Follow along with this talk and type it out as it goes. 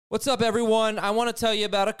What's up, everyone? I want to tell you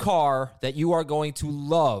about a car that you are going to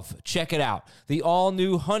love. Check it out. The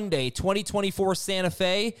all-new Hyundai 2024 Santa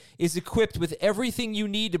Fe is equipped with everything you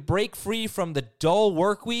need to break free from the dull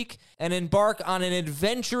work week and embark on an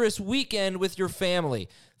adventurous weekend with your family.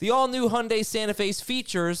 The all-new Hyundai Santa Fe's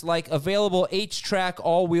features like available H-Track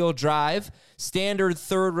all-wheel drive, standard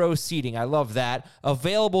third-row seating, I love that,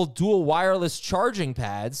 available dual wireless charging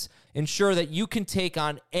pads, ensure that you can take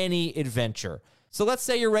on any adventure. So let's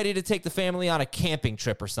say you're ready to take the family on a camping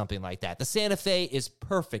trip or something like that. The Santa Fe is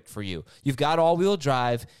perfect for you. You've got all-wheel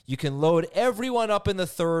drive. You can load everyone up in the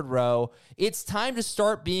third row. It's time to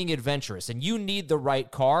start being adventurous, and you need the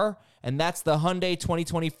right car, and that's the Hyundai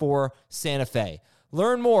 2024 Santa Fe.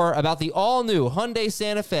 Learn more about the all-new Hyundai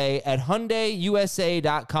Santa Fe at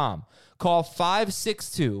HyundaiUSA.com. Call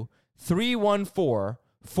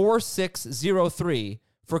 562-314-4603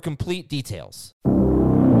 for complete details.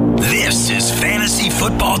 This is Fantasy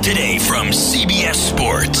Football Today from CBS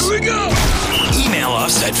Sports. Here we go! Email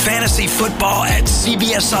us at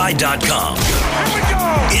fantasyfootball@cbsi.com. Here we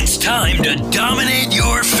go! It's time to dominate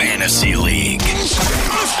your fantasy league.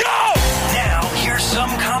 Let's go! Now, here's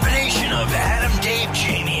some combination of Adam, Dave,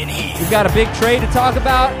 Jamie, and Heath. We've got a big trade to talk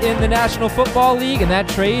about in the National Football League, and that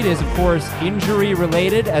trade is, of course,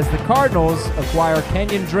 injury-related as the Cardinals acquire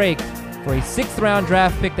Kenyan Drake for a sixth-round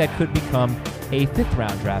draft pick that could become a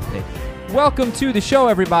fifth-round draft pick. Welcome to the show,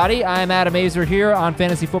 everybody. I'm Adam Azer here on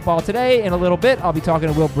Fantasy Football Today. In a little bit, I'll be talking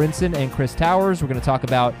to Will Brinson and Chris Towers. We're going to talk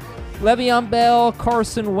about Le'Veon Bell,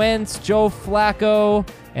 Carson Wentz, Joe Flacco,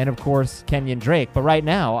 and, of course, Kenyan Drake. But right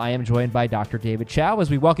now, I am joined by Dr. David Chao as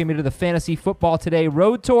we welcome you to the Fantasy Football Today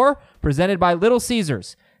Road Tour presented by Little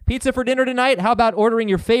Caesars. Pizza for dinner tonight? How about ordering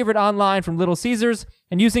your favorite online from Little Caesars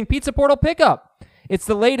and using Pizza Portal Pickup? It's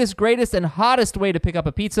the latest, greatest, and hottest way to pick up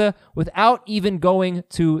a pizza without even going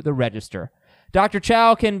to the register. Dr.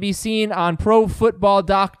 Chao can be seen on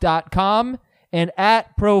ProFootballDoc.com and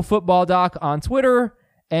at ProFootballDoc on Twitter.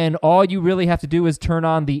 And all you really have to do is turn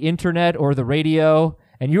on the internet or the radio,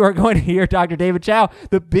 and you are going to hear Dr. David Chao,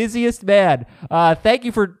 the busiest man. Thank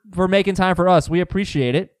you for making time for us. We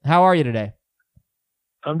appreciate it. How are you today?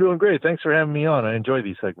 I'm doing great. Thanks for having me on. I enjoy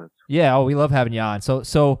these segments. Yeah, we love having you on.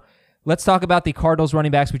 So let's talk about the Cardinals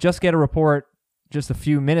running backs. We just get a report just a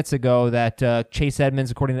few minutes ago that Chase Edmonds,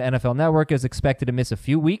 according to the NFL Network, is expected to miss a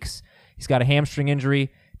few weeks. He's got a hamstring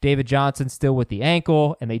injury. David Johnson still with the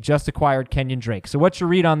ankle, and they just acquired Kenyan Drake. So what's your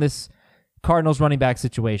read on this Cardinals running back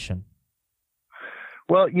situation?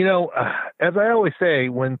 Well, as I always say,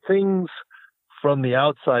 when things from the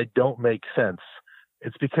outside don't make sense,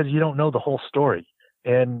 it's because you don't know the whole story.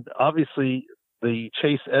 And obviously, the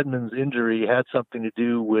Chase Edmonds injury had something to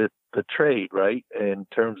do with the trade, right, in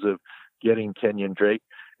terms of getting Kenyan Drake.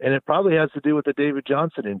 And it probably has to do with the David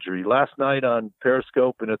Johnson injury. Last night on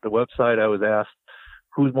Periscope and at the website, I was asked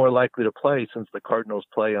who's more likely to play since the Cardinals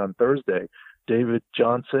play on Thursday, David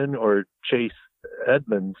Johnson or Chase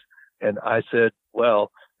Edmonds. And I said,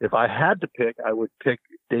 well, if I had to pick, I would pick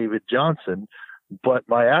David Johnson. But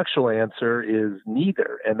my actual answer is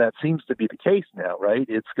neither. And that seems to be the case now, right?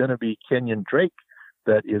 It's going to be Kenyan Drake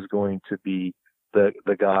that is going to be the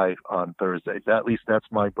guy on Thursday. At least that's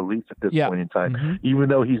my belief at this point in time. Mm-hmm. Even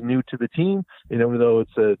though he's new to the team, and even though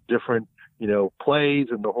it's a different, plays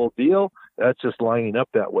and the whole deal, that's just lining up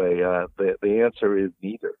that way. The answer is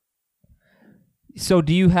neither. So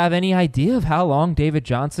do you have any idea of how long David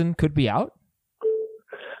Johnson could be out?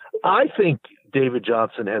 I think David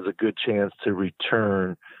Johnson has a good chance to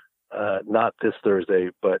return, not this Thursday,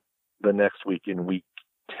 but the next week in Week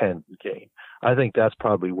 10 game. I think that's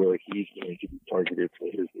probably where he's going to be targeted for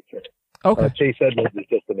his return. Okay. Chase Edmonds is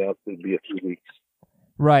just announced it would be a few weeks.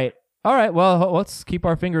 Right. All right. Well, let's keep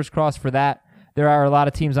our fingers crossed for that. There are a lot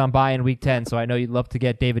of teams on bye in Week 10, so I know you'd love to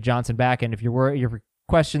get David Johnson back. And if your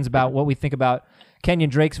questions about what we think about Kenyan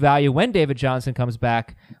Drake's value when David Johnson comes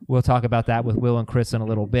back, we'll talk about that with Will and Chris in a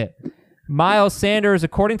little bit. Miles Sanders,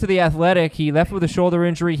 according to The Athletic, he left with a shoulder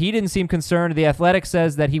injury. He didn't seem concerned. The Athletic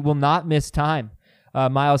says that he will not miss time.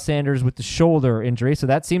 Miles Sanders with the shoulder injury, so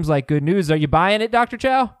that seems like good news. Are you buying it, Dr.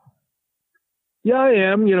 Chao? Yeah, I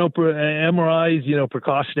am. MRIs,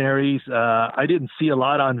 precautionaries. I didn't see a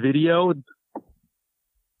lot on video.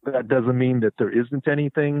 That doesn't mean that there isn't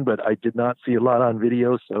anything, but I did not see a lot on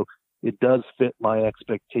video, so it does fit my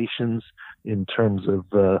expectations in terms of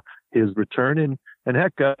his return. And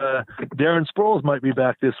heck, Darren Sproles might be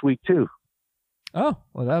back this week too. Oh,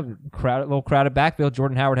 well, that was a little crowded backfield.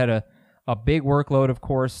 Jordan Howard had a big workload, of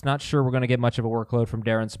course. Not sure we're going to get much of a workload from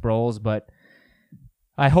Darren Sproles, but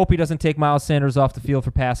I hope he doesn't take Miles Sanders off the field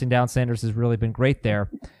for passing down. Sanders has really been great there.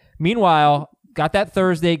 Meanwhile, got that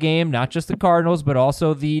Thursday game, not just the Cardinals, but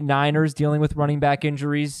also the Niners dealing with running back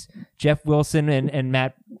injuries. Jeff Wilson and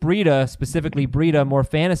Matt Breida, specifically Breida, more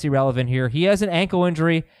fantasy relevant here. He has an ankle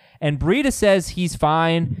injury, and Breida says he's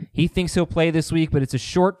fine. He thinks he'll play this week, but it's a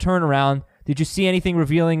short turnaround. Did you see anything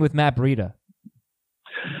revealing with Matt Breida?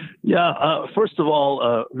 Yeah, first of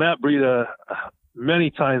all, Matt Breida,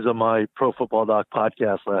 many times on my Pro Football Doc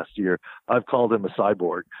podcast last year, I've called him a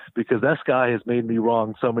cyborg because this guy has made me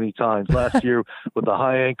wrong so many times. Last year with the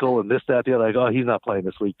high ankle and this, that, the other, like, oh, he's not playing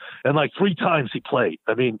this week. And like 3 times he played.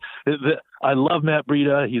 I mean, I love Matt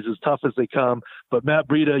Breida. He's as tough as they come. But Matt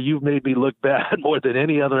Breida, you've made me look bad more than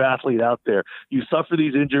any other athlete out there. You suffer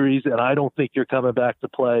these injuries, and I don't think you're coming back to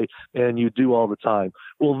play, and you do all the time.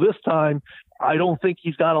 Well, this time, I don't think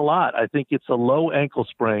he's got a lot. I think it's a low ankle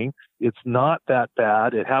sprain. It's not that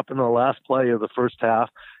bad. It happened in the last play of the first half,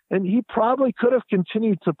 and he probably could have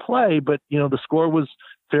continued to play, but, the score was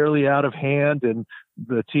fairly out of hand, and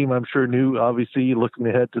the team, I'm sure, knew, obviously, looking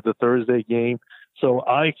ahead to the Thursday game. So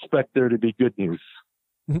I expect there to be good news.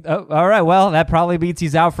 Oh, all right. Well, that probably means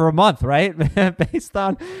he's out for a month, right? Based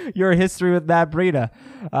on your history with Matt Breida.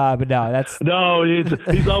 But no,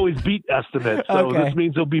 he's always beat estimates. So okay. This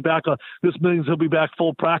means he'll be back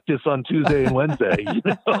full practice on Tuesday and Wednesday.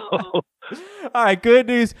 All right. Good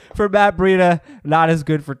news for Matt Breida. Not as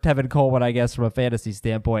good for Tevin Coleman, I guess, from a fantasy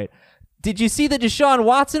standpoint. Did you see the Deshaun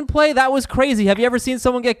Watson play? That was crazy. Have you ever seen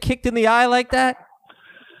someone get kicked in the eye like that?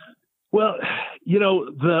 Well,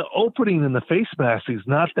 the opening in the face mask is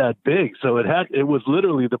not that big. So it was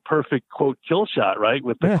literally the perfect, quote, kill shot, right?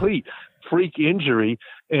 With the cleat. Freak injury.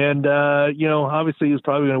 And, obviously he's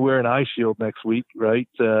probably going to wear an eye shield next week, right?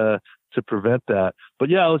 To prevent that. But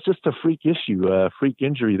yeah, it was just a freak issue, freak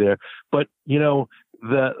injury there. But,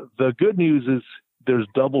 the good news is there's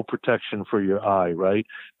double protection for your eye, right?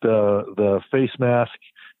 The face mask,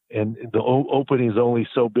 and the opening is only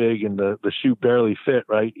so big and the shoe barely fit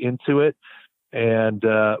right into it. And,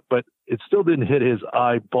 but it still didn't hit his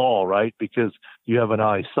eyeball, right? Because you have an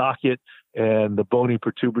eye socket and the bony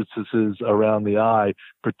protuberances around the eye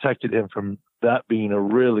protected him from that being a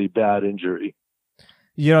really bad injury.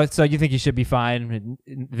 So you think he should be fine?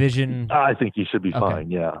 Vision? I think he should be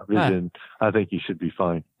fine, yeah. Vision, I think he should be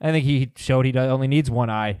fine. I think he showed he only needs one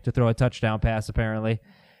eye to throw a touchdown pass, apparently.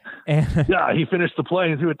 And yeah, he finished the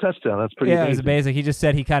play and threw a touchdown. That's pretty amazing. Yeah, it was amazing. He just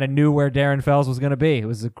said he kind of knew where Darren Fells was going to be. It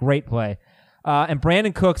was a great play. And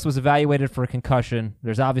Brandon Cooks was evaluated for a concussion.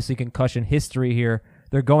 There's obviously concussion history here.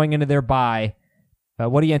 They're going into their bye.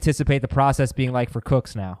 What do you anticipate the process being like for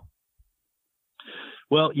Cooks now?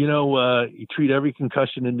 Well, you treat every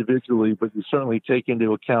concussion individually, but you certainly take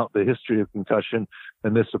into account the history of concussion.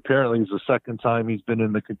 And this apparently is the second time he's been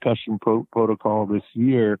in the concussion protocol this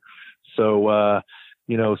year. So,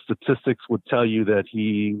 statistics would tell you that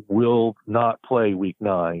he will not play week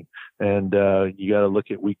 9. And you got to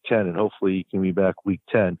look at week 10, and hopefully he can be back week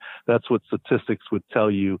 10. That's what statistics would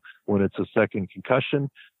tell you when it's a second concussion.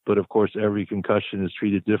 But, of course, every concussion is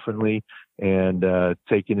treated differently and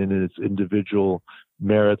taken in its individual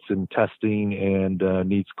merits and testing and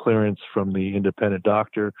needs clearance from the independent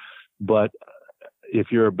doctor. But if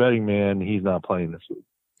you're a betting man, he's not playing this week.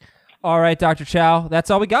 All right, Dr. Chao, that's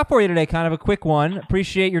all we got for you today. Kind of a quick one.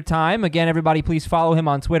 Appreciate your time. Again, everybody, please follow him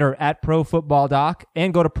on Twitter at ProFootballDoc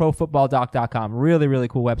and go to ProFootballDoc.com. Really, really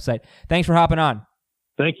cool website. Thanks for hopping on.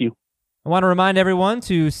 Thank you. I want to remind everyone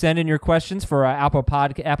to send in your questions for our Apple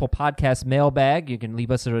Podcast mailbag. You can leave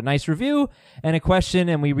us a nice review and a question,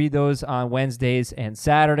 and we read those on Wednesdays and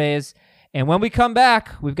Saturdays. And when we come back,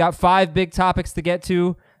 we've got 5 big topics to get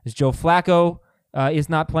to. There's Joe Flacco is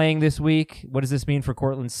not playing this week. What does this mean for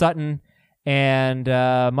Courtland Sutton? And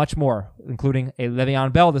much more, including a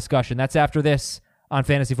Le'Veon Bell discussion. That's after this on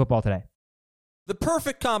Fantasy Football Today. The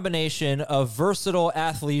perfect combination of versatile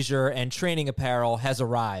athleisure and training apparel has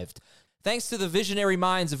arrived. Thanks to the visionary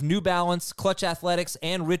minds of New Balance, Clutch Athletics,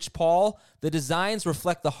 and Rich Paul, the designs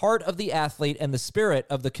reflect the heart of the athlete and the spirit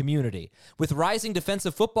of the community. With rising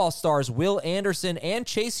defensive football stars Will Anderson and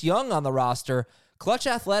Chase Young on the roster, Clutch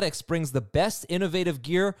Athletics brings the best innovative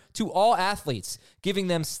gear to all athletes, giving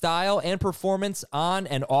them style and performance on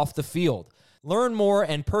and off the field. Learn more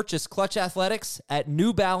and purchase Clutch Athletics at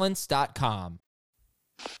newbalance.com.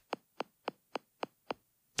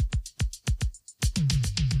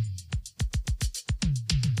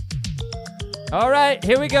 All right,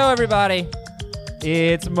 here we go, everybody.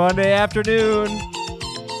 It's Monday afternoon.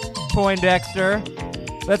 Poindexter.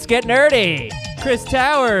 Let's get nerdy. Chris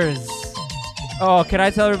Towers. Oh, can I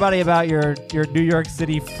tell everybody about your New York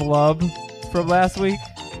City flub from last week?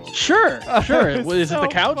 Sure. Is it the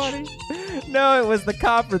couch? Funny. No, it was the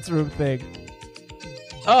conference room thing.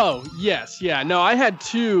 Oh, yes. Yeah. No, I had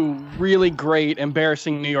two really great,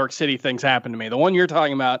 embarrassing New York City things happen to me. The one you're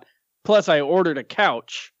talking about, plus I ordered a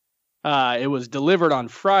couch. It was delivered on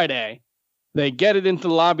Friday. They get it into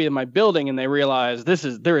the lobby of my building, and they realize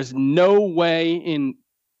there is no way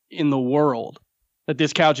in the world that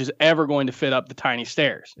this couch is ever going to fit up the tiny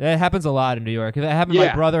stairs. That happens a lot in New York. It happened to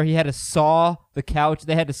my brother. He had to saw the couch.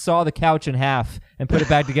 They had to saw the couch in half and put it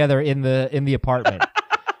back together in the apartment.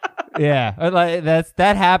 Yeah,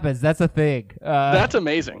 that happens. That's a thing. That's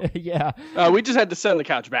amazing. Yeah. We just had to send the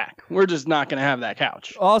couch back. We're just not going to have that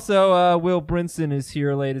couch. Also, Will Brinson is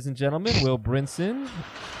here, ladies and gentlemen. Will Brinson.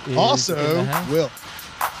 Also, Will.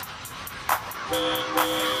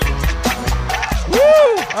 Woo!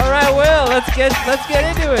 All right, Will. Let's get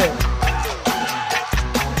into it.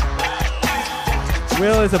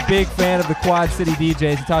 Will is a big fan of the Quad City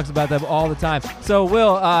DJs. He talks about them all the time. So,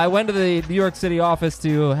 Will, I went to the New York City office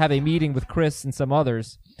to have a meeting with Chris and some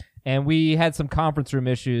others, and we had some conference room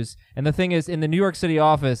issues. And the thing is, in the New York City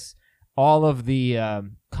office, all of the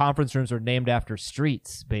conference rooms are named after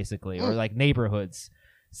streets, basically, or like neighborhoods.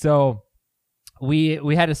 So we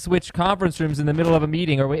had to switch conference rooms in the middle of a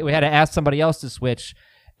meeting, or we had to ask somebody else to switch.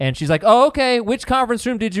 And she's like, oh, okay, which conference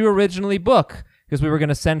room did you originally book? Because we were going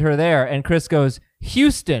to send her there. And Chris goes,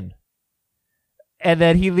 Houston. And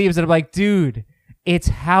then he leaves, and I'm like, dude, it's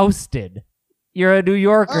Houston. You're a New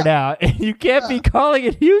Yorker now, and you can't be calling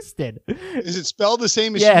it Houston. Is it spelled the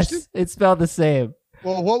same as Yes, Houston? it's spelled the same.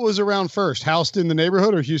 Well, what was around first, Houston, the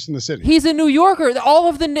neighborhood, or Houston, the city? He's a New Yorker. All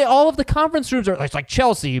of the conference rooms are it's like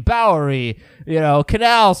Chelsea, Bowery,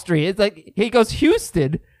 Canal Street. It's like he goes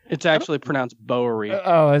Houston. It's actually pronounced Bowery.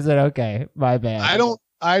 Oh, is it? Okay, my bad. I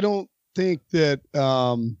don't think that.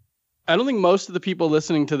 I don't think most of the people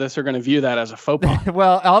listening to this are going to view that as a faux pas.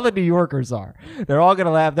 Well, all the New Yorkers are. They're all going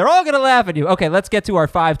to laugh. They're all going to laugh at you. Okay, let's get to our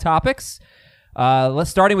 5 topics.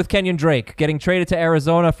 Starting with Kenyan Drake, getting traded to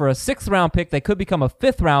Arizona for a 6th-round pick that could become a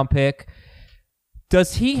 5th-round pick.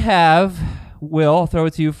 Does he have, Will, I'll throw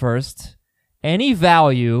it to you first, any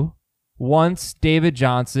value once David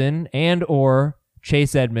Johnson and or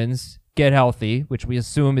Chase Edmonds get healthy, which we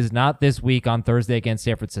assume is not this week on Thursday against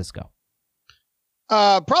San Francisco?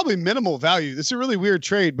 Probably minimal value. This is a really weird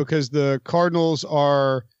trade because the Cardinals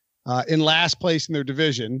are in last place in their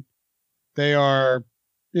division. They are,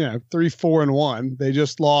 3-4-1. They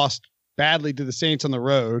just lost badly to the Saints on the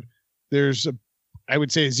road. There's I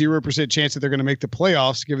would say a 0% chance that they're going to make the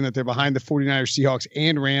playoffs, given that they're behind the 49ers, Seahawks,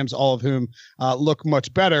 and Rams, all of whom look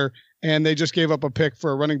much better. And they just gave up a pick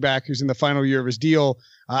for a running back who's in the final year of his deal.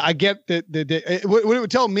 I get that. What it would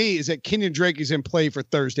tell me is that Kenyan Drake is in play for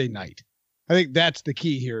Thursday night. I think that's the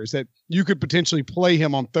key here, is that you could potentially play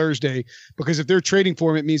him on Thursday, because if they're trading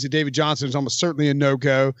for him, it means that David Johnson is almost certainly a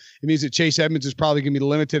no-go. It means that Chase Edmonds is probably going to be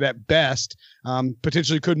limited at best,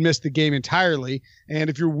 potentially could miss the game entirely. And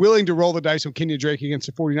if you're willing to roll the dice on Kenyan Drake against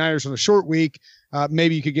the 49ers on a short week,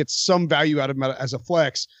 maybe you could get some value out of him as a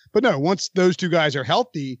flex. But no, once those two guys are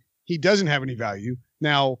healthy, he doesn't have any value.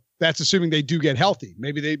 Now, that's assuming they do get healthy.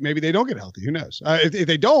 Maybe they don't get healthy. Who knows? If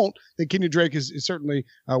they don't, then Kenyan Drake is certainly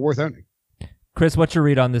worth owning. Chris, what's your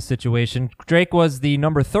read on this situation? Drake was the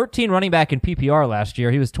number 13 running back in PPR last year.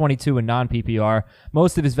 He was 22 in non-PPR.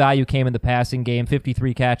 Most of his value came in the passing game,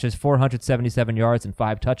 53 catches, 477 yards, and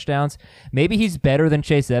 5 touchdowns. Maybe he's better than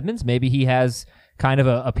Chase Edmonds. Maybe he has kind of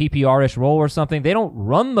a PPR-ish role or something. They don't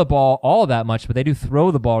run the ball all that much, but they do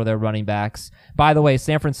throw the ball to their running backs. By the way,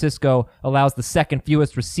 San Francisco allows the second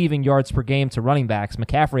fewest receiving yards per game to running backs.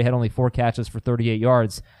 McCaffrey had only 4 catches for 38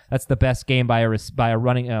 yards. That's the best game by a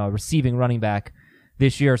receiving running back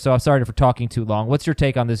this year. So I'm sorry for talking too long. What's your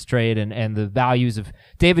take on this trade and the values of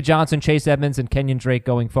David Johnson, Chase Edmonds, and Kenyan Drake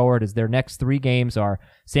going forward, as their next 3 games are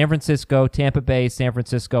San Francisco, Tampa Bay, San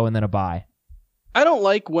Francisco, and then a bye? I don't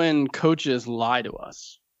like when coaches lie to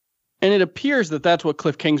us. And it appears that that's what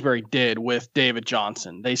Cliff Kingsbury did with David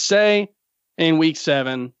Johnson. They say in week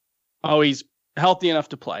 7, he's healthy enough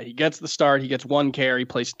to play. He gets the start. He gets 1 carry,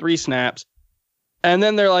 plays 3 snaps. And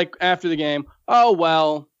then they're like, after the game, oh,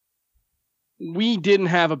 well, we didn't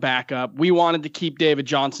have a backup. We wanted to keep David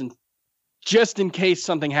Johnson just in case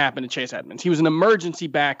something happened to Chase Edmonds. He was an emergency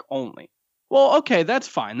back only. Well, okay, that's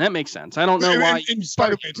fine. That makes sense. I don't know why. By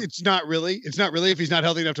the way, it's not really if he's not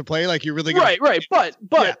healthy enough to play. Like, you're really gonna, right. But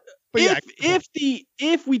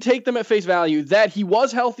if we take them at face value that he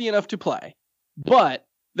was healthy enough to play, but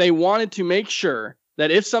they wanted to make sure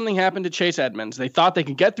that if something happened to Chase Edmonds, they thought they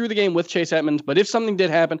could get through the game with Chase Edmonds. But if something did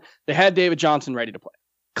happen, they had David Johnson ready to play.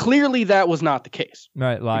 Clearly, that was not the case.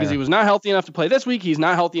 Right, liar. Because he was not healthy enough to play this week. He's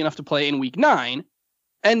not healthy enough to play in week 9,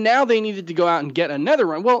 and now they needed to go out and get another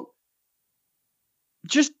run. Well,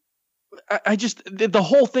 just I just, the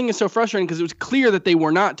whole thing is so frustrating because it was clear that they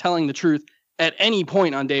were not telling the truth at any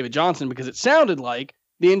point on David Johnson, because it sounded like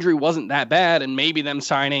the injury wasn't that bad, and maybe them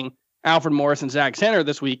signing Alfred Morris and Zach Zenner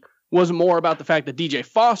this week was more about the fact that DJ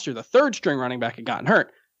Foster, the third string running back, had gotten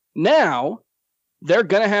hurt. Now they're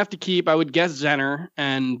going to have to keep, I would guess, Zenner,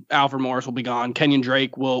 and Alfred Morris will be gone. Kenyan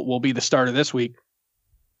Drake will be the starter this week.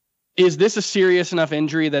 Is this a serious enough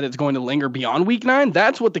injury that it's going to linger beyond week 9?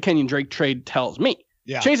 That's what the Kenyan Drake trade tells me.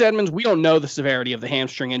 Yeah. Chase Edmonds, we don't know the severity of the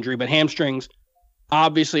hamstring injury, but hamstrings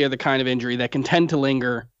obviously are the kind of injury that can tend to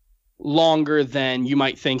linger longer than you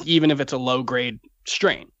might think, even if it's a low-grade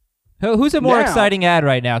strain. Who's a more exciting ad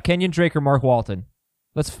right now, Kenyan Drake or Mark Walton?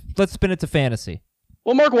 Let's spin it to fantasy.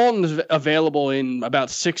 Well, Mark Walton is available in about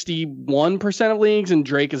 61% of leagues, and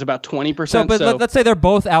Drake is about 20%. Let's say they're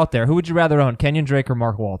both out there. Who would you rather own, Kenyan Drake or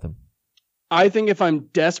Mark Walton? I think if I'm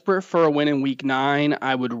desperate for a win in week 9,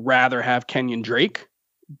 I would rather have Kenyan Drake.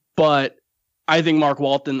 But I think Mark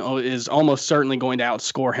Walton is almost certainly going to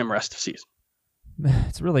outscore him rest of the season.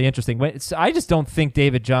 It's really interesting. I just don't think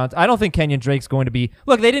David Johnson. I don't think Kenyan Drake's going to be.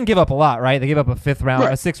 Look, they didn't give up a lot, right? They gave up a 5th round,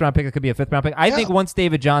 right, a 6th round pick. It could be a 5th round pick. I think once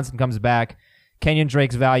David Johnson comes back, Kenyan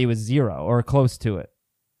Drake's value is 0 or close to it.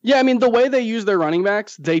 Yeah, I mean, the way they use their running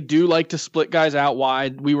backs, they do like to split guys out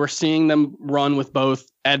wide. We were seeing them run with both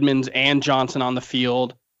Edmonds and Johnson on the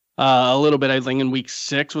field a little bit. I think in week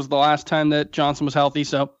 6 was the last time that Johnson was healthy.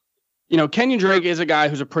 So, Kenyan Drake is a guy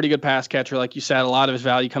who's a pretty good pass catcher. Like you said, a lot of his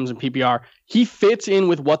value comes in PPR. He fits in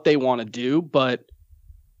with what they want to do, but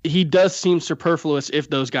he does seem superfluous if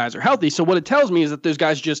those guys are healthy. So what it tells me is that those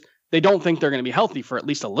guys they don't think they're going to be healthy for at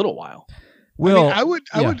least a little while. I would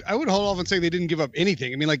hold off and say they didn't give up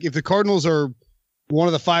anything. I mean, like if the Cardinals are one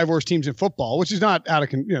of the 5 worst teams in football, which is not out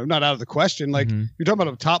of the question. Like you're talking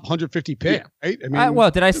about a top 150 pick, right? I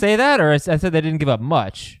mean, did I say that, or I said they didn't give up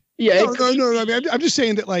much? Yeah, no. I mean, I'm just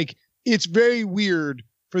saying that like it's very weird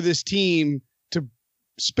for this team to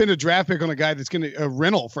spend a draft pick on a guy that's going to a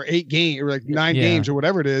rental for 8 games or like 9 games or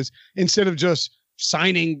whatever it is, instead of just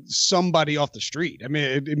signing somebody off the street. I mean,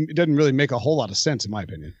 it doesn't really make a whole lot of sense in my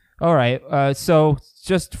opinion. All right. So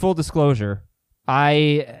just full disclosure,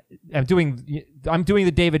 I'm doing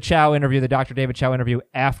the David Chao interview, the Dr. David Chao interview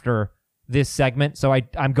after this segment. So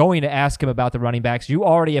I'm going to ask him about the running backs. You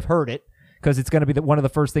already have heard it because it's going to be one of the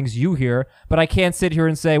first things you hear. But I can't sit here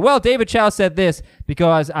and say, well, David Chao said this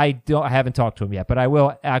because I haven't talked to him yet. But I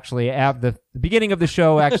will actually. The beginning of the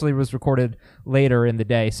show actually was recorded later in the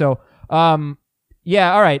day. So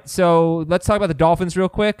yeah. All right. So let's talk about the Dolphins real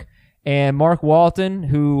quick. And Mark Walton,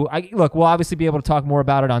 who, we'll obviously be able to talk more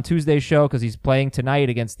about it on Tuesday's show because he's playing tonight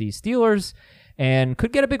against the Steelers and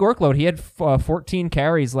could get a big workload. He had 14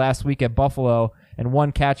 carries last week at Buffalo and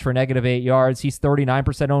 1 catch for -8 yards. He's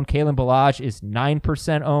 39% owned. Kalen Ballage is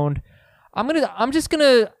 9% owned. I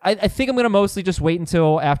think I'm going to mostly just wait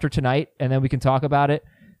until after tonight, and then we can talk about it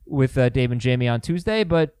with Dave and Jamie on Tuesday.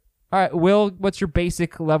 But, all right, Will, what's your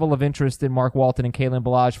basic level of interest in Mark Walton and Kalen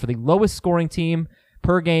Ballage for the lowest scoring team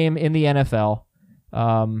per game in the NFL?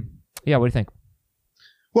 What do you think?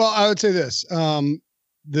 Well, I would say this.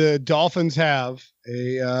 The Dolphins have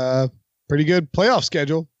a pretty good playoff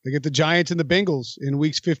schedule. They get the Giants and the Bengals in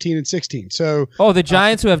weeks 15 and 16. So, the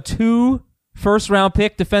Giants who have 2 first-round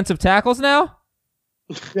pick defensive tackles now?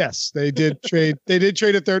 Yes, they did trade. They did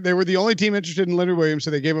trade a third. They were the only team interested in Leonard Williams,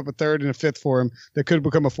 so they gave up a 3rd and a 5th for him that could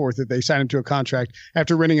become a 4th if they signed him to a contract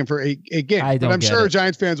after renting him for 8 games. But I'm sure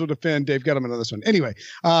Giants fans will defend Dave Gettleman on this one. Anyway,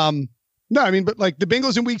 no, I mean, but like the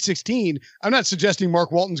Bengals in week 16, I'm not suggesting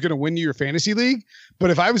Mark Walton's going to win you your fantasy league, but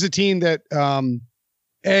if I was a team that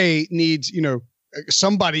needs,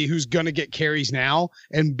 somebody who's going to get carries now,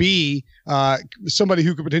 and B, somebody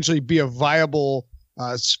who could potentially be a viable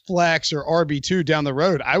flex or RB2 down the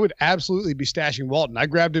road, I would absolutely be stashing Walton. I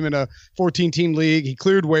grabbed him in a 14-team league. He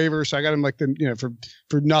cleared waivers, so I got him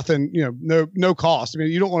for nothing, no cost. I mean,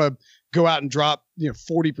 you don't want to go out and drop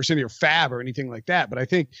 40% of your fab or anything like that. But I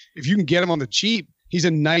think if you can get him on the cheap, he's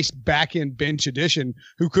a nice back-end bench addition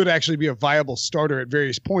who could actually be a viable starter at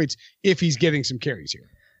various points if he's getting some carries here.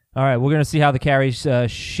 All right, we're going to see how the carries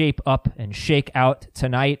shape up and shake out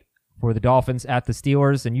tonight for the Dolphins at the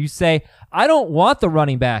Steelers. And you say, I don't want the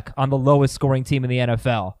running back on the lowest scoring team in the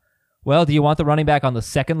NFL. Well, do you want the running back on the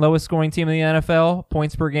 2nd lowest scoring team in the NFL,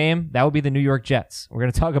 points per game? That would be the New York Jets. We're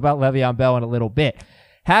going to talk about Le'Veon Bell in a little bit.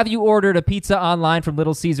 Have you ordered a pizza online from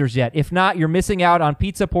Little Caesars yet? If not, you're missing out on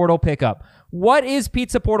Pizza Portal Pickup. What is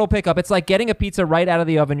Pizza Portal Pickup? It's like getting a pizza right out of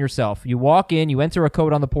the oven yourself. You walk in, you enter a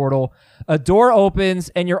code on the portal, a door opens,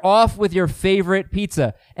 and you're off with your favorite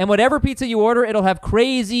pizza. And whatever pizza you order, it'll have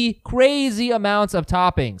crazy, crazy amounts of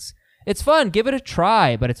toppings. It's fun. Give it a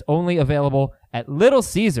try, but it's only available at Little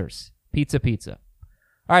Caesars. Pizza.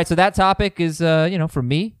 All right, so that topic is, from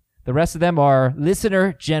me. The rest of them are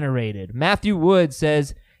listener generated. Matthew Wood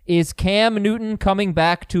says, is Cam Newton coming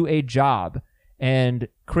back to a job? And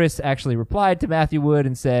Chris actually replied to Matthew Wood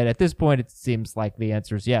and said, at this point, it seems like the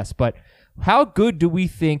answer is yes. But how good do we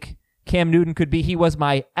think Cam Newton could be? He was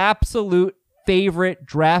my absolute favorite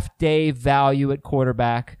draft day value at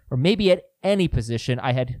quarterback, or maybe at any position.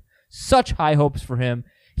 I had such high hopes for him.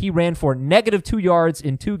 He ran for -2 yards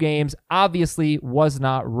in 2 games, obviously was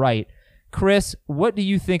not right. Chris, what do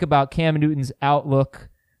you think about Cam Newton's outlook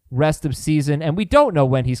rest of season? And we don't know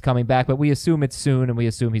when he's coming back, but we assume it's soon, and we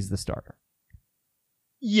assume he's the starter.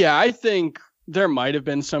 Yeah, I think there might have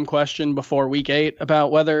been some question before week 8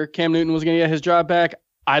 about whether Cam Newton was going to get his job back.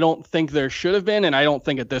 I don't think there should have been, and I don't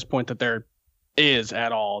think at this point that there is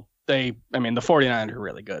at all. The 49ers are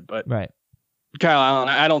really good, but right. Kyle Allen,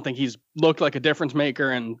 I don't think he's looked like a difference maker,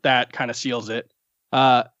 and that kind of seals it.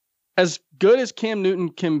 As good as Cam Newton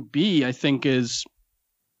can be, I think is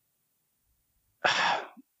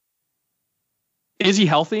he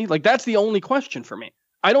healthy? Like, that's the only question for me.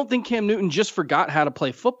 I don't think Cam Newton just forgot how to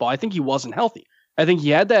play football. I think he wasn't healthy. I think he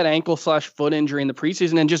had that ankle/foot injury in the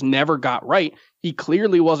preseason and just never got right. He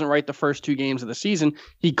clearly wasn't right the first 2 games of the season.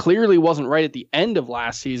 He clearly wasn't right at the end of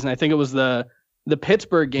last season. I think it was the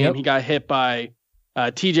Pittsburgh game. Yep. He got hit by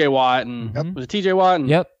TJ Watt, and was it TJ Watt? And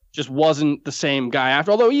yep. Just wasn't the same guy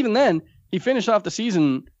after. Although even then, he finished off the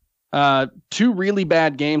season 2 really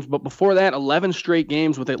bad games, but before that, 11 straight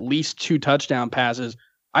games with at least 2 touchdown passes.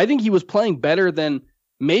 I think he was playing better than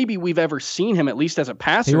maybe we've ever seen him, at least as a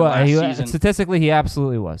passer last season. Statistically, he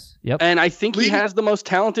absolutely was. Yep. And I think he has the most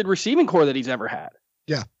talented receiving core that he's ever had.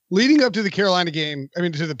 Yeah. Leading up to the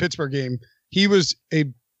to the Pittsburgh game, he was a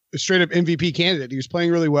straight up MVP candidate. He was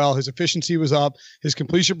playing really well. His efficiency was up. His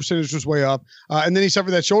completion percentage was way up. And then he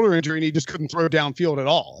suffered that shoulder injury and he just couldn't throw downfield at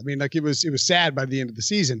all. I mean, like it was sad by the end of the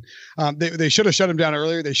season. They should have shut him down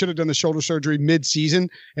earlier. They should have done the shoulder surgery mid-season,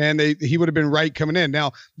 and he would have been right coming in.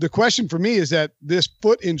 Now, the question for me is that this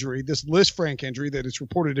foot injury, this Lisfranc injury that it's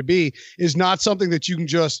reported to be, is not something that you can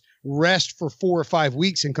just rest for 4 or 5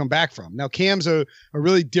 weeks and come back from. Now, Cam's a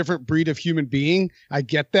really different breed of human being. I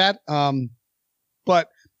get that. But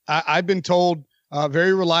I've been told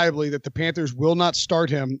very reliably that the Panthers will not start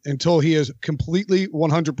him until he is completely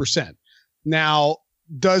 100%. Now,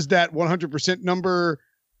 does that 100% number,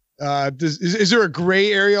 is there a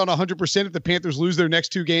gray area on 100% if the Panthers lose their next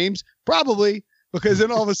 2 games? Probably, because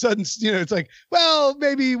then all of a sudden, it's like, well,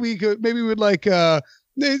 maybe we'd like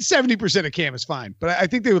 70% of Cam is fine. But I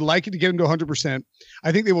think they would like it to get him to 100%.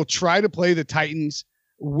 I think they will try to play the Titans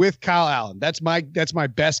with Kyle Allen. That's my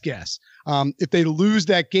best guess. If they lose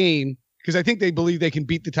that game, because I think they believe they can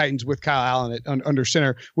beat the Titans with Kyle Allen under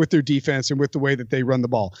center with their defense and with the way that they run the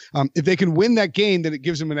ball. If they can win that game, then it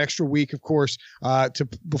gives them an extra week, of course,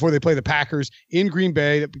 before they play the Packers in Green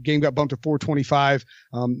Bay. That game got bumped to 425.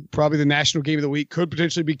 Probably the national game of the week, could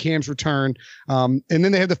potentially be Cam's return. And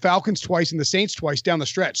then they have the Falcons twice and the Saints twice down the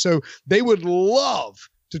stretch. So they would love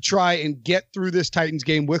to try and get through this Titans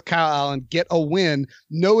game with Kyle Allen, get a win,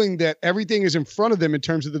 knowing that everything is in front of them in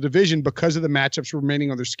terms of the division because of the matchups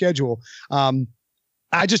remaining on their schedule.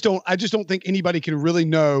 I just don't think anybody can really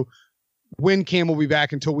know when Cam will be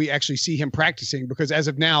back until we actually see him practicing, because as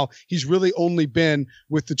of now, he's really only been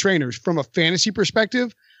with the trainers. From a fantasy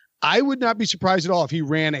perspective, I would not be surprised at all if he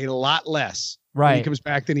ran a lot less when he comes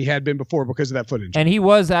back than he had been before because of that foot injury. And he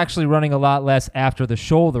was actually running a lot less after the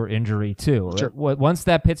shoulder injury too. Sure. Once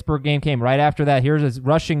that Pittsburgh game came, right after that, here's his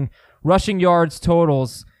rushing yards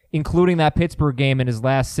totals, including that Pittsburgh game in his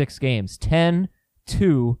last 6 games: 10,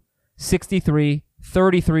 2, 63,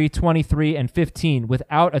 33, 23, and 15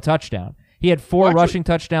 without a touchdown. He had 4 rushing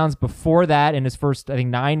touchdowns before that in his first, I think,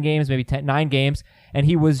 9 games, maybe 9 games, and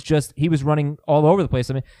he was running all over the place.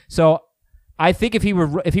 I mean, so I think if he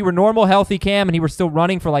were normal, healthy Cam, and he were still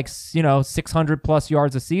running for 600 plus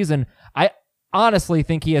yards a season, I honestly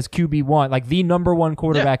think he has QB1, like the number 1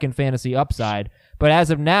 quarterback in fantasy upside. But as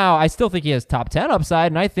of now, I still think he has top 10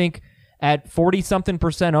 upside, and I think at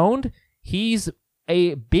 40-something% owned, he's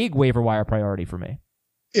a big waiver wire priority for me.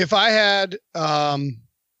 If I had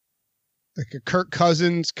like a Kirk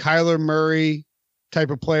Cousins, Kyler Murray type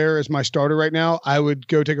of player as my starter right now, I would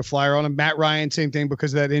go take a flyer on him. Matt Ryan, same thing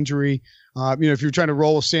because of that injury. If you're trying to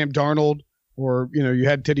roll with Sam Darnold, or you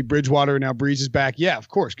had Teddy Bridgewater and now Breeze is back, yeah, of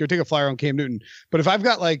course, go take a flyer on Cam Newton. But if I've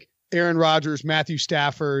got like Aaron Rodgers, Matthew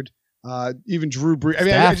Stafford, even Drew Brees,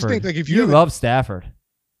 I just think like if you love Stafford.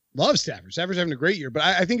 Love Stafford. Stafford's having a great year. But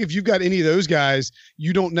I think if you've got any of those guys,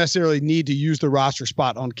 you don't necessarily need to use the roster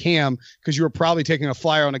spot on Cam, because you were probably taking a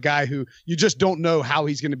flyer on a guy who you just don't know how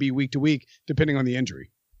he's going to be week to week, depending on the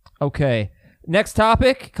injury. Okay. Next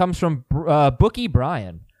topic comes from Bookie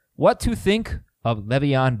Brian. What to think of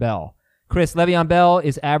Le'Veon Bell? Chris, Le'Veon Bell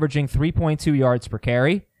is averaging 3.2 yards per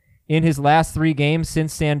carry. In his last 3 games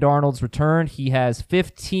since Sam Darnold's return, he has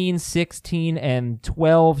 15, 16, and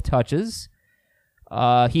 12 touches.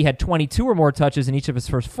 He had 22 or more touches in each of his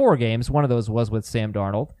first 4 games. One of those was with Sam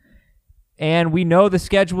Darnold. And we know the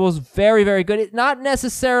schedule is very, very good. It's not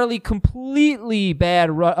necessarily completely bad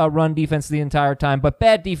run defense the entire time, but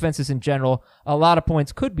bad defenses in general. A lot of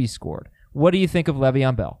points could be scored. What do you think of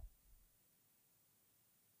Le'Veon Bell?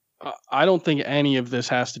 I don't think any of this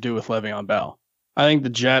has to do with Le'Veon Bell. I think the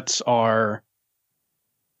Jets are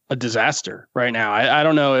a disaster right now. I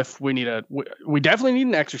don't know if we definitely need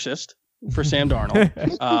an exorcist for Sam Darnold.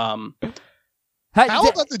 How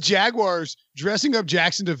about the Jaguars dressing up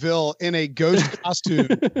Jackson DeVille in a ghost costume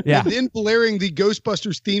and then blaring the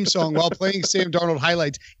Ghostbusters theme song while playing Sam Darnold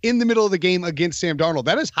highlights in the middle of the game against Sam Darnold?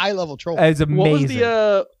 That is high-level troll. It's amazing.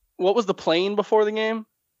 What was the plane before the game?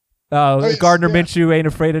 Gardner Minshew ain't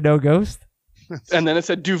afraid of no ghost. And then it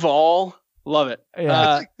said Duval. Love it.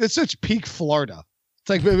 Yeah. It's such peak Florida. It's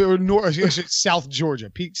like South Georgia,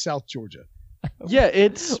 peak South Georgia. Yeah,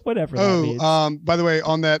 it's whatever that means. By the way,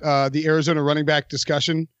 on that the Arizona running back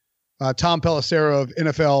discussion, Tom Pelissero of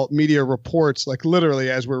NFL Media reports, like literally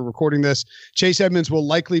as we're recording this, Chase Edmonds will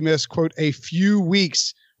likely miss, quote, a few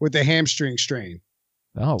weeks with the hamstring strain.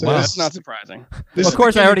 Oh, so wow. That's not surprising. Well, of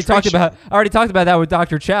course, I already talked about that with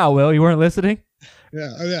Dr. Chao. Will, you weren't listening?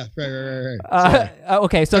 Yeah. Oh, yeah. Right.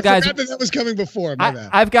 Okay, so I guys, that was coming before. My bad.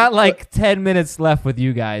 I've got like 10 minutes left with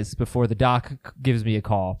you guys before the doc gives me a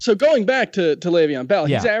call. So going back to Le'Veon Bell,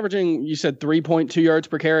 he's averaging, you said 3.2 yards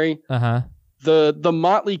per carry. Uh-huh. The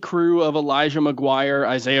motley crew of Elijah McGuire,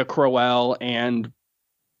 Isaiah Crowell, and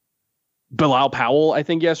Bilal Powell, I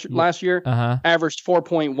think last year, averaged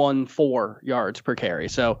 4.14 yards per carry.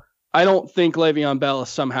 So I don't think Le'Veon Bell is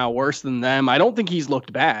somehow worse than them. I don't think he's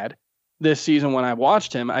looked bad this season when I've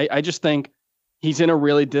watched him. I just think he's in a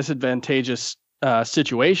really disadvantageous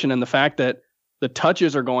situation. And the fact that the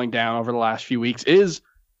touches are going down over the last few weeks is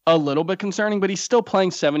a little bit concerning, but he's still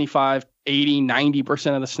playing 75, 80,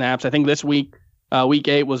 90% of the snaps. I think this week, week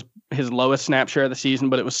 8 was his lowest snap share of the season,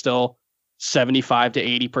 but it was still 75 to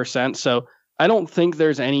 80%. So I don't think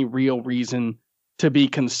there's any real reason to be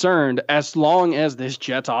concerned as long as this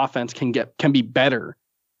Jets offense can be better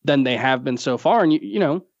than they have been so far. And you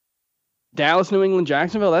know, Dallas, New England,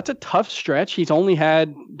 Jacksonville, that's a tough stretch. He's only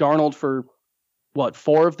had Darnold for,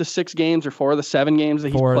 4 of the 6 games or 4 of the 7 games that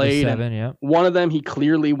he's played. 4 of the 7, yeah. One of them, he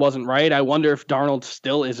clearly wasn't right. I wonder if Darnold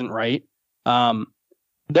still isn't right.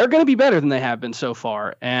 They're going to be better than they have been so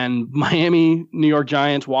far. And Miami, New York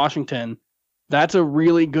Giants, Washington, that's a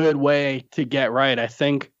really good way to get right. I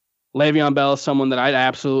think Le'Veon Bell is someone that I'd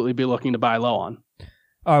absolutely be looking to buy low on.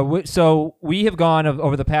 So we have gone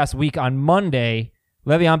over the past week on Monday.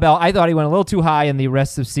 Le'Veon Bell, I thought he went a little too high in the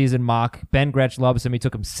rest of season mock. Ben Gretsch loves him. He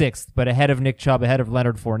took him 6th, but ahead of Nick Chubb, ahead of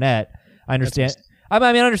Leonard Fournette. I understand. I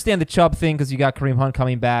understand the Chubb thing because you got Kareem Hunt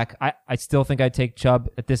coming back. I still think I'd take Chubb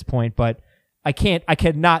at this point, but I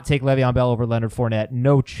cannot take Le'Veon Bell over Leonard Fournette.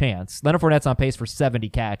 No chance. Leonard Fournette's on pace for 70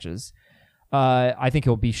 catches. I think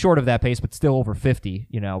he'll be short of that pace, but still over 50,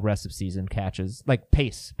 rest of season catches. Like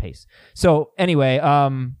pace. So anyway,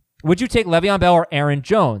 would you take Le'Veon Bell or Aaron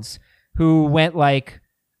Jones, who went like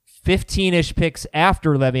 15-ish picks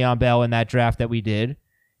after Le'Veon Bell in that draft that we did?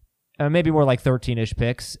 Maybe more like 13-ish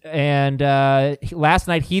picks. And last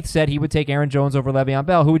night, Heath said he would take Aaron Jones over Le'Veon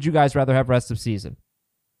Bell. Who would you guys rather have rest of season?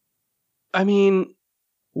 I mean,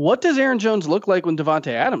 what does Aaron Jones look like when Devontae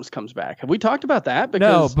Adams comes back? Have we talked about that?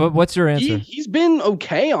 Because no, but what's your answer? He's been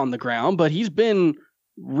okay on the ground, but he's been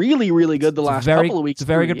really, really good the last couple of weeks. It's a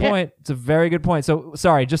very good point. It's a very good point. So,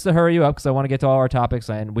 sorry, just to hurry you up because I want to get to all our topics,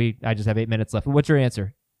 and I just have 8 minutes left. What's your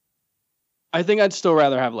answer? I think I'd still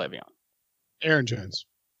rather have Le'Veon. Aaron Jones.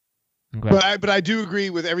 Okay. But I do agree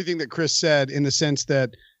with everything that Chris said in the sense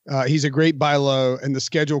that he's a great buy low, and the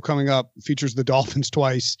schedule coming up features the Dolphins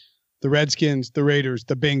twice, the Redskins, the Raiders,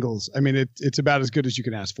 the Bengals. I mean, it's about as good as you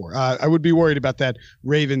can ask for. I would be worried about that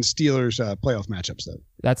Ravens-Steelers playoff matchups, though.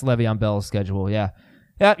 That's Le'Veon Bell's schedule, yeah.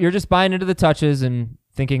 Yeah, you're just buying into the touches and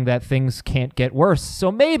thinking that things can't get worse.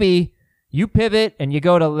 So maybe you pivot and you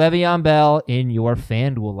go to Le'Veon Bell in your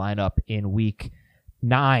FanDuel lineup in Week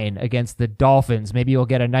 9 against the Dolphins. Maybe you'll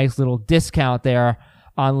get a nice little discount there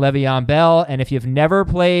on Le'Veon Bell. And if you've never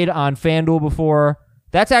played on FanDuel before,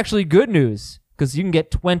 that's actually good news because you can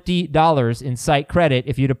get $20 in site credit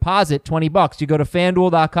if you deposit $20. You go to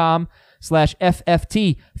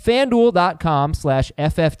FanDuel.com/FFT,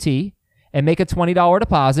 FanDuel.com/FFT, and make a $20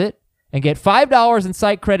 deposit. and get $5 in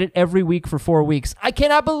site credit every week for 4 weeks. I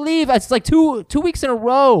cannot believe it's like two weeks in a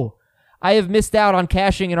row I have missed out on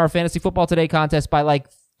cashing in our Fantasy Football Today contest by like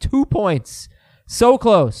 2 points. So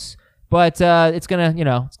close. But it's going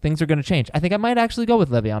to, things are going to change. I think I might actually go with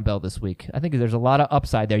Le'Veon Bell this week. I think there's a lot of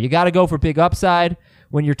upside there. You got to go for big upside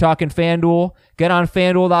when you're talking FanDuel. Get on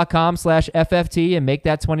FanDuel.com/FFT and make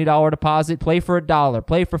that $20 deposit. Play for $1,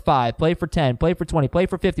 play for $5, play for $10, play for $20, play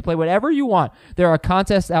for $50, play whatever you want. There are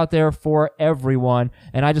contests out there for everyone,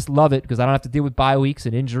 and I just love it because I don't have to deal with bye weeks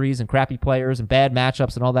and injuries and crappy players and bad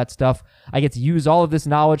matchups and all that stuff. I get to use all of this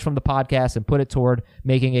knowledge from the podcast and put it toward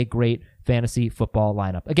making a great fantasy football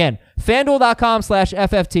lineup. Again,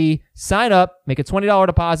 FanDuel.com/FFT. Sign up, make a $20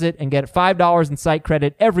 deposit, and get $5 in site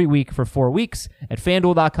credit every week for 4 weeks at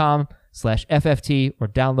FanDuel.com/FFT or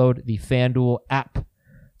download the FanDuel app.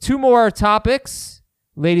 2 more topics,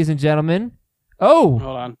 ladies and gentlemen. Oh,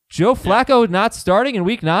 hold on. Joe Flacco not starting in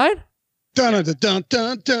week 9? Dun, dun, dun,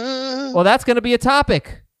 dun, dun. Well, that's going to be a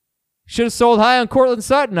topic. Should have sold high on Courtland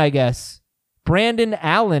Sutton, I guess. Brandon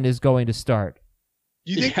Allen is going to start.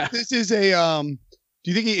 Do you think this is do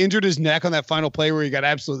you think he injured his neck on that final play where he got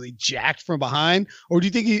absolutely jacked from behind? Or do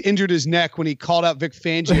you think he injured his neck when he called out Vic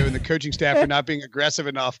Fangio and the coaching staff for not being aggressive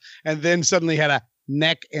enough and then suddenly had a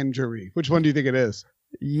neck injury? Which one do you think it is?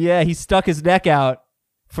 Yeah, he stuck his neck out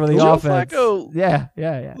for the offense. Flacco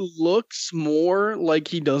yeah. Looks more like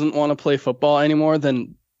he doesn't want to play football anymore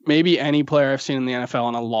than maybe any player I've seen in the NFL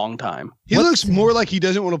in a long time. He looks more like he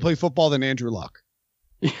doesn't want to play football than Andrew Luck.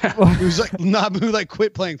 Yeah, who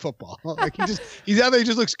quit playing football. Like he's out there. He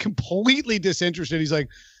just looks completely disinterested. He's like,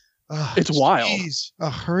 oh, it's wild.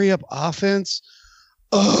 A hurry up offense.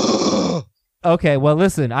 Ugh. Okay, well,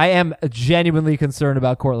 listen, I am genuinely concerned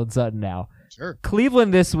about Courtland Sutton now. Sure.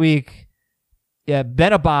 Cleveland this week,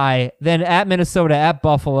 then a bye, then at Minnesota, at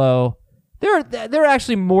Buffalo. There are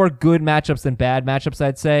actually more good matchups than bad matchups,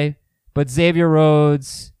 I'd say. But Xavier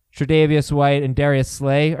Rhodes, Tre'Davious White, and Darius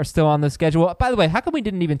Slay are still on the schedule. By the way, how come we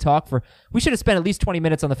didn't even talk we should have spent at least 20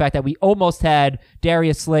 minutes on the fact that we almost had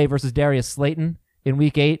Darius Slay versus Darius Slayton in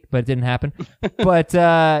week 8, but it didn't happen. But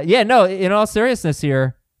in all seriousness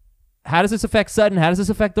here, how does this affect Sutton? How does this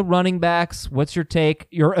affect the running backs? What's your take?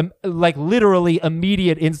 Your literally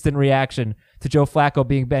immediate instant reaction to Joe Flacco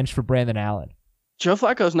being benched for Brandon Allen. Joe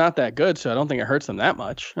Flacco's not that good, so I don't think it hurts them that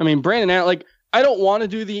much. I mean, Brandon Allen, I don't want to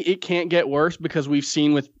do it can't get worse because we've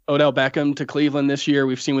seen with Odell Beckham to Cleveland this year,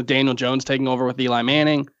 we've seen with Daniel Jones taking over with Eli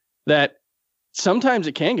Manning, that sometimes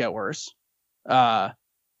it can get worse, or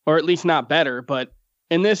at least not better. But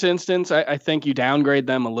in this instance, I think you downgrade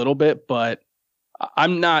them a little bit, but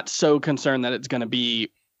I'm not so concerned that it's going to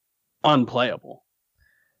be unplayable.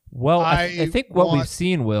 Well, I think what we've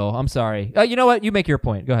seen, Will, I'm sorry. You know what? You make your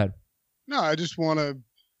point. Go ahead. No, I just want to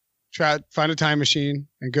find a time machine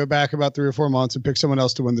and go back about 3 or 4 months and pick someone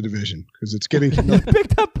else to win the division because it's getting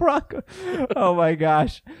picked up Broncos. Oh my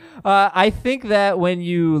gosh. I think that when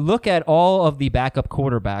you look at all of the backup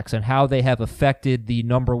quarterbacks and how they have affected the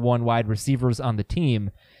number 1 wide receivers on the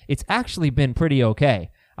team, it's actually been pretty okay.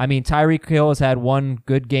 I mean, Tyreek Hill has had 1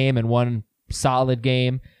 good game and 1 solid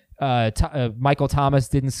game. Michael Thomas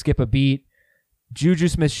didn't skip a beat. Juju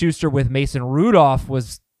Smith-Schuster with Mason Rudolph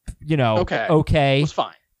was, okay. It was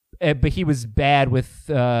fine. But he was bad with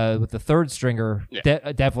the third stringer,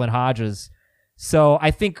 Devlin Hodges. So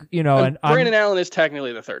I think, Brandon Allen is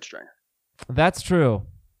technically the third stringer. That's true.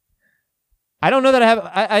 I don't know that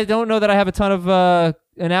I have a ton of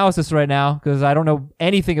analysis right now because I don't know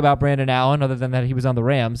anything about Brandon Allen other than that he was on the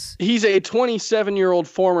Rams. He's a 27-year-old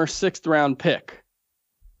former 6th round pick.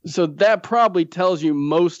 So that probably tells you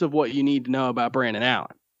most of what you need to know about Brandon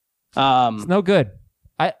Allen. It's no good.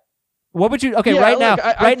 What would you? Okay,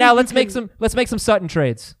 right now, let's make some Sutton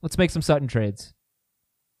trades. Let's make some Sutton trades.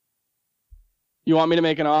 You want me to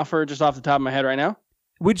make an offer just off the top of my head right now?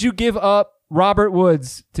 Would you give up Robert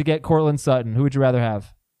Woods to get Courtland Sutton? Who would you rather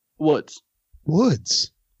have? Woods.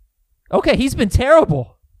 Okay, he's been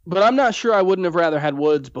terrible. But I'm not sure I wouldn't have rather had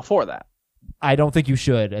Woods before that. I don't think you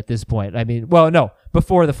should at this point. I mean, well, no,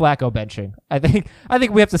 before the Flacco benching. I think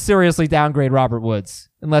we have to seriously downgrade Robert Woods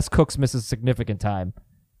unless Cooks misses significant time.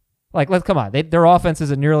 Let's come on. Their offense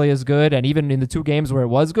isn't nearly as good, and even in the 2 games where it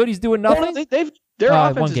was good, he's doing nothing. Their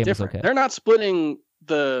offense is different. Okay. They're not splitting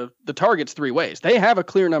the targets 3 ways. They have a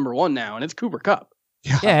clear number 1 now, and it's Cooper Kupp.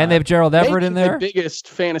 Yeah, and they have Gerald Everett in there. The biggest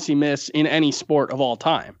fantasy miss in any sport of all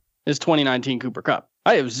time is 2019 Cooper Kupp.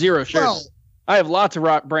 I have 0 shares. Well, I have lots of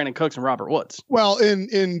Brandon Cooks and Robert Woods. Well,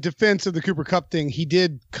 in defense of the Cooper Kupp thing, he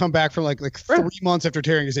did come back from like 3 months after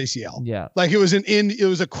tearing his ACL. Yeah, it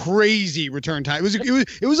was a crazy return time.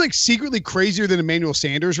 It was like secretly crazier than Emmanuel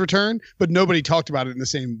Sanders' return, but nobody talked about it in the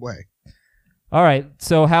same way. All right.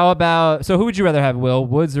 So who would you rather have, Will?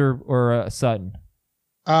 Woods or Sutton?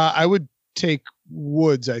 I would take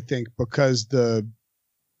Woods, I think, because the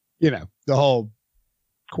whole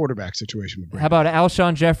quarterback situation. How about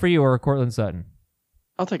Alshon Jeffrey or Courtland Sutton?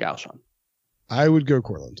 I'll take Alshon. I would go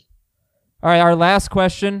Courtland. All right. Our last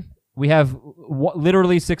question. We have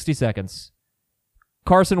literally 60 seconds.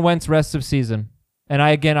 Carson Wentz rest of season. And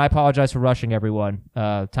I apologize for rushing everyone.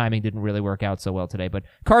 Timing didn't really work out so well today. But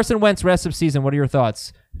Carson Wentz rest of season, what are your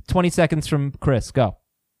thoughts? 20 seconds from Chris. Go.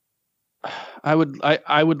 I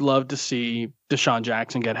would love to see Deshaun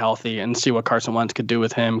Jackson get healthy and see what Carson Wentz could do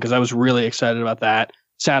with him, because I was really excited about that.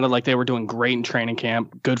 Sounded like they were doing great in training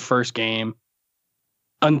camp. Good first game.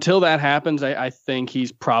 Until that happens, I think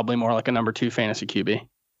he's probably more like a number 2 fantasy QB.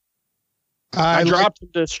 I dropped him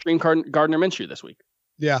to stream Gardner Minshew this week.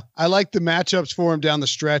 Yeah, I like the matchups for him down the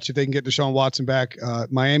stretch if they can get Deshaun Watson back.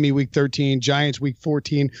 Miami week 13, Giants week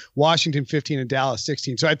 14, Washington 15, and Dallas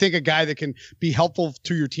 16. So I think a guy that can be helpful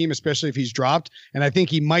to your team, especially if he's dropped. And I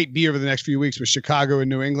think he might be over the next few weeks with Chicago and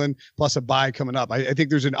New England, plus a bye coming up. I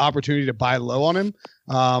think there's an opportunity to buy low on him.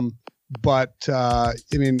 But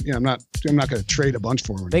I'm not going to trade a bunch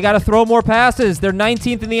for him. They got to throw more passes. They're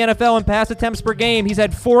 19th in the NFL in pass attempts per game. He's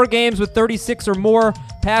had 4 games with 36 or more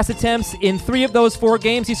pass attempts. In 3 of those 4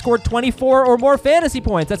 games, he scored 24 or more fantasy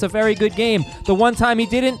points. That's a very good game. The one time he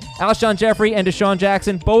didn't, Alshon Jeffrey and Deshaun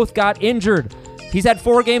Jackson both got injured. He's had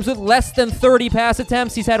 4 games with less than 30 pass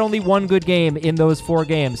attempts. He's had only 1 good game in those 4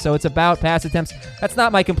 games. So it's about pass attempts. That's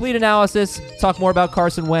not my complete analysis. Talk more about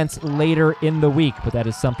Carson Wentz later in the week, but that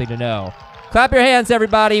is something to know. Clap your hands,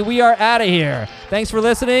 everybody. We are out of here. Thanks for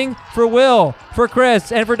listening. For Will, for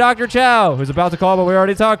Chris, and for Dr. Chao, who's about to call, but we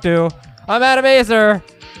already talked to. I'm Adam Azer.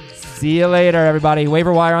 See you later, everybody.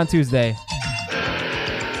 Waiver wire on Tuesday.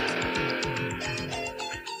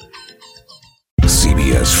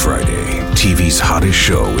 CBS Friday. TV's hottest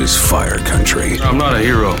show is Fire Country. I'm not a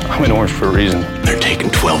hero. I'm in orange for a reason. They're taking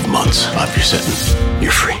 12 months off your sentence.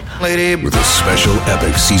 You're free. Lady. With a special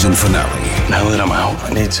epic season finale. Now that I'm out,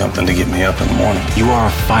 I need something to get me up in the morning. You are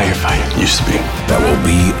a firefighter. Used to be. That will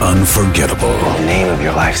be unforgettable. In the name of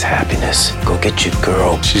your life's happiness, go get your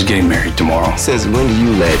girl. She's getting married tomorrow. Since when do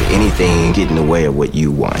you let anything get in the way of what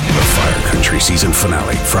you want? The Fire Country season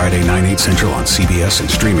finale. Friday, 9/8 Central on CBS and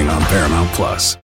streaming on Paramount+.